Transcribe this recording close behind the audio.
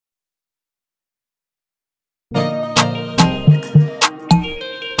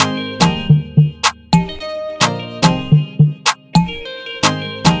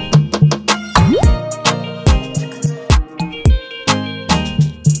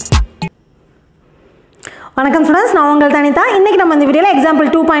வணக்கம் ஸ்டூடண்ட்ஸ், நான் உங்கள் தனிதா. இன்னைக்கு நம்ம இந்த வீடியோல எக்ஸாம்பிள்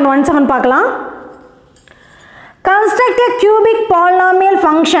 2.17 பார்க்கலாம். Construct a cubic polynomial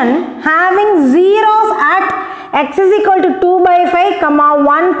function having zeros at x is equal to 2 by 5,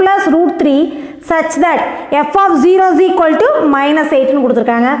 1 plus root 3 such that f of 0 is equal to minus 8 னு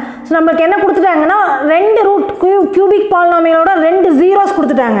கொடுத்திருக்காங்க. ஸோ நம்மளுக்கு என்ன கொடுத்துட்டாங்கன்னா ரெண்டு ரூட் cubic polynomialோட ரெண்டு zeros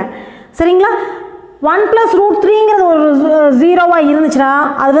கொடுத்துட்டாங்க. சரிங்களா? 1 plus root 3ங்கிறது ஒரு ஜீரோவாக இருந்துச்சுன்னா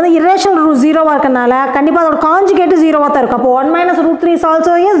அது வந்து இரேஷனல் ரூட் ஜீரோவாக இருக்கனால கண்டிப்பாக அதோட காஞ்சுகேட்டு ஜீரோவாக தான் இருக்கும். அப்போ 1 minus root 3 is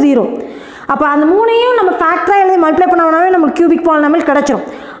also a 0. அப்போ அந்த மூணையும் நம்ம ஃபேக்டராக எழுதி மல்டிப்ளை பண்ணோம்னாவே நமக்கு கியூபிக் பாலினாமியல் கிடச்சிரும்.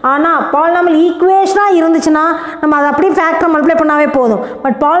 ஆனால் பாலினாமியல் ஈக்குவேஷனாக இருந்துச்சுன்னா நம்ம அதை அப்படியே ஃபேக்டரை மல்டிப்ளை பண்ணாவே போதும்.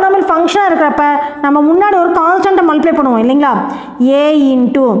 பட் பாலினாமியல் ஃபங்க்ஷனாக இருக்கிறப்ப நம்ம முன்னாடி ஒரு கான்ஸ்டண்ட்டை மல்டிப்ளை பண்ணுவோம் இல்லைங்களா? a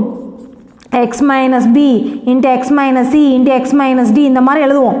into x minus b into x minus c into x minus d இந்த மாதிரி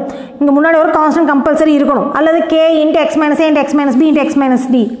எழுதுவோம். இங்கே முன்னாடி ஒரு கான்ஸ்டன்ட் கம்பல்சரி இருக்கணும். அல்லது k into x minus a into x minus b into x minus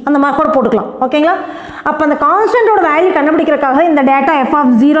d அந்த மாதிரி கூட போட்டுக்கலாம். ஓகேங்களா? அப்போ அந்த கான்ஸ்டன்ட்டோட வேல்யூ கண்டுபிடிக்கிறதுக்காக இந்த data f of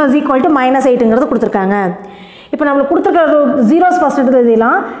 0 is equal to minus 8ங்கிறது கொடுத்துருக்காங்க. இப்போ நம்மளுக்கு கொடுத்துருக்க ஜீரோஸ் ஃபர்ஸ்ட் எடுத்து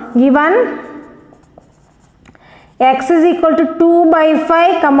எழுதிடலாம். given x is equal to 2 by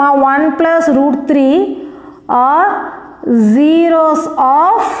 5, 1 plus root 3 are zeros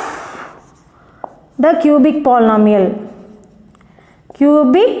of the cubic polynomial.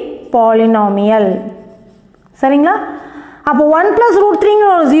 சரிங்களா? அப்போ 1 plus root 3ங்கிற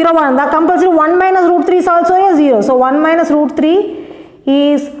ஒரு ஜீரோவாக இருந்தால் compulsory 1 minus root 3 is also a 0. So 1 minus root 3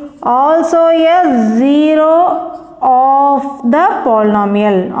 is also a 0 of the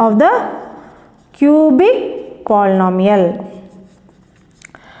polynomial, of the cubic polynomial.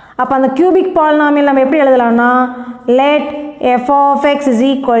 அப்போ அந்த cubic polynomial நம்ம எப்படி எழுதலாம்னா let f of x is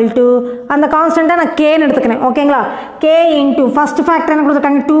equal to அந்த கான்ஸ்டண்ட்டாக நான் கேன்னு எடுத்துக்கிறேன். ஓகேங்களா? k into ஃபஸ்ட் ஃபேக்டர் என்ன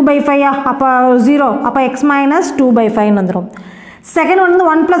கொடுத்துருக்காங்க 2 by 5 அப்போ 0, அப்போ x minus 2 by 5 வந்துடும். செகண்ட் வந்து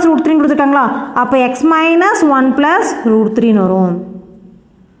 1 plus root 3 கொடுத்துருக்காங்களா? அப்போ x minus 1 plus root 3 வரும்.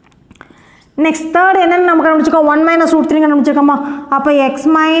 நெக்ஸ்ட் தேர்ட் என்னென்னு நம்ம கண்டுபிடிச்சிருக்கோம் 1 minus root 3 கண்டுபிடிச்சிருக்கோமா? அப்போ x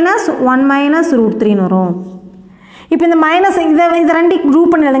minus 1 minus root 3 வரும். இப்போ இந்த மைனஸ் இதை ரெண்டு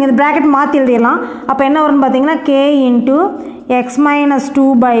குரூப் பண்ணி எழுதுங்க. இந்த ப்ராக்கெட் மாற்றி எழுதிடலாம். அப்போ என்ன வரும்னு பார்த்தீங்கன்னா k into X minus 2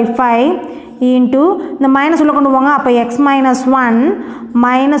 by 5 into இந்த மைனஸ் உள்ள கொண்டு போங்க. அப்போ x minus 1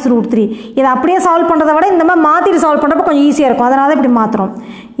 minus root 3. இதை அப்படியே சால்வ் பண்ணுறதை விட இந்த மாதிரி மாற்றிட்டு சால்வ் பண்ணுறப்ப கொஞ்சம் ஈஸியாக இருக்கும். அதனால தான் இப்படி மாற்றுறோம்.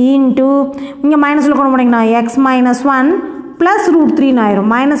 இன்ட்டு இங்கே மைனஸ் உள்ள கொண்டு போனீங்கன்னா x minus 1 plus root 3 ஆயிரும்.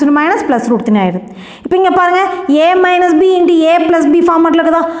 மைனஸ் மைனஸ் ப்ளஸ் ரூட் 3 ஆயிடும். இப்போ இங்கே பாருங்கள் a minus b into a plus b ஃபார்மேட்டில்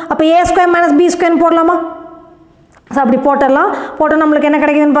இருக்குதா? அப்போ a ஸ்கொயர் மைனஸ் b ஸ்கொயர்னு போடலாமா? ஸோ அப்படி போட்டுடலாம். போட்டால் நம்மளுக்கு என்ன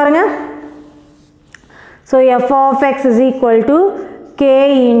கிடைக்குதுன்னு பாருங்கள். So f of x is equal to k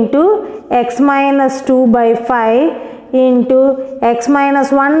into x minus 2 by 5 into x minus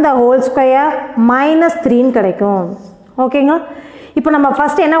 1 the whole square minus 3ன்னு கிடைக்கும். ஓகேங்களா? இப்போ நம்ம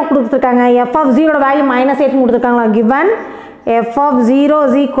ஃபஸ்ட்டு என்ன கொடுத்துருக்காங்க? f of 0 வேல்யூ மைனஸ் 8 கொடுத்துருக்காங்களா? given f of 0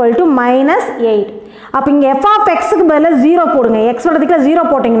 is equal to minus 8. அப்போ இங்கே f of xக்கு பதிலாக 0 போடுங்க. x ஓடதுக்குள்ள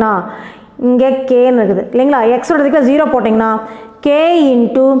 0 போட்டிங்கன்னா இங்கே கேன்னு இருக்குது இல்லைங்களா? எக்ஸோட இதுக்கு 0 போட்டிங்கன்னா k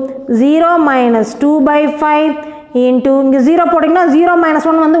into 0 minus 2 by 5 into இங்கே 0 போட்டிங்கன்னா 0 மைனஸ்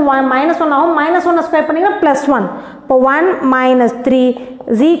 1 வந்து மைனஸ் 1 ஆகும். மைனஸ் 1 ஸ்கொயர் பண்ணிங்கன்னா ப்ளஸ் 1. இப்போ 1 minus 3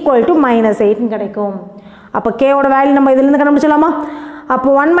 is equal to minus 8ன்னு கிடைக்கும். அப்போ கேவோட வேல்யூ நம்ம இதுலேருந்து கண்டுபிடிச்சலாமா? அப்போ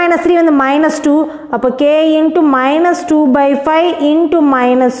 1 மைனஸ் 3 வந்து மைனஸ் 2. அப்போ k into minus 2 by 5 into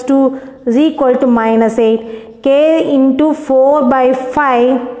minus 2 is equal to minus 8. k into 4 by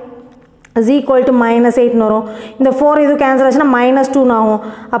 5 is equal to minus 8 வரும். இந்த 4 இது கேன்சல் ஆச்சுன்னா minus 2 ஆகும்.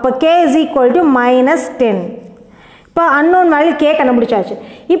 அப்போ k is equal to minus 10. இப்போ unknown வேல்யூ k கண்டுபிடிச்சாச்சு.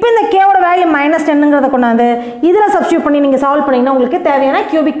 இப்போ இந்த k ஓட வேல்யூ minus 10ங்கிறத கொண்டாந்து இதில் சப்ஸ்டியூட் பண்ணி நீங்கள் சால்வ் பண்ணிங்கன்னா உங்களுக்கு தேவையான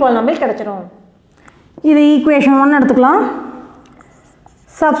கியூபிக் பாலினாமியல் கிடச்சிடும். இது ஈக்குவேஷன் 1 எடுத்துக்கலாம்.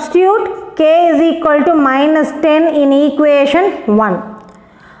 Substitute k is equal to minus 10 in equation 1.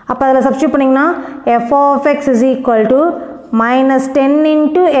 அப்போ அதில் சப்ஸ்டியூட் பண்ணிங்கன்னா f of x is equal to minus 10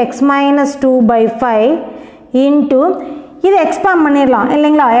 into x minus 2 by 5 into இது எக்ஸ்பேண்ட் பண்ணிடலாம்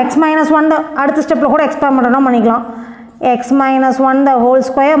இல்லைங்களா? x minus 1 அடுத்த ஸ்டெப்பில் கூட எக்ஸ்பேண்ட் பண்ணுறோம் பண்ணிக்கலாம். x minus 1 the whole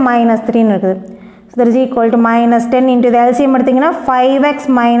square minus 3ன்னு இருக்குது. So that is equal to minus 10 into the LCM எடுத்திங்கன்னா 5x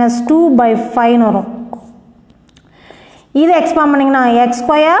minus 2 by 5ன்னு வரும். இது எக்ஸ்பேண்ட் பண்ணிங்கன்னா x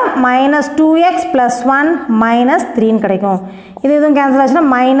square minus 2x plus 1 minus 3ன்னு கிடைக்கும். இது எதுவும் கேன்சல் ஆச்சுன்னா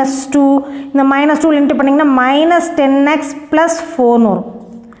மைனஸ் 2 இந்த மைனஸ் 2 இன்ட்டு பண்ணிங்கன்னா மைனஸ் 10x ப்ளஸ் 4ன்னு வரும்.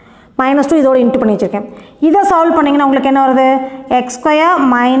 minus 2 இதோட இன்ட்டு பண்ணி வச்சுருக்கேன். இதை சால்வ் பண்ணிங்கன்னா உங்களுக்கு என்ன வருது? X square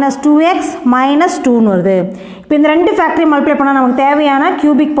minus 2x minus 2ன்னு வருது. இப்போ இந்த ரெண்டு ஃபேக்டரி மல்டிப்ளை பண்ணால் நமக்கு தேவையான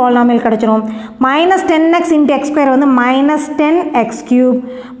கியூபிக் பாலினாமியல் கிடச்சிரும். Minus 10x into X square வந்து minus 10x cube,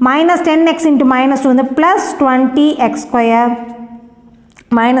 minus 10x into minus 2 வந்து plus 20x square,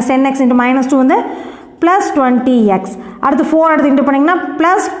 minus 10x into minus 2 வந்து plus 20x. அடுத்து 4 அடுத்து இன்ட்டு பண்ணிங்கன்னா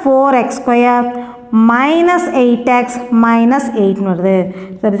plus 4x square minus 8x minus 8 வருது.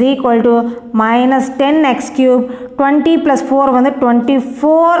 So it is equal to minus 10x cube. 20 plus 4 வந்து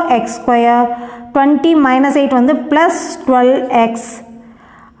 24x square. 20 minus 8 வந்து plus 12x.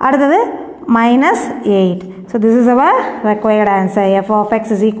 அடுத்தது minus 8. So this is our required answer. F of x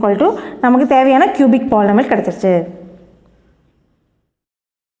is equal to நமக்கு தேவையான cubic polynomial கிடைச்சிருச்சு.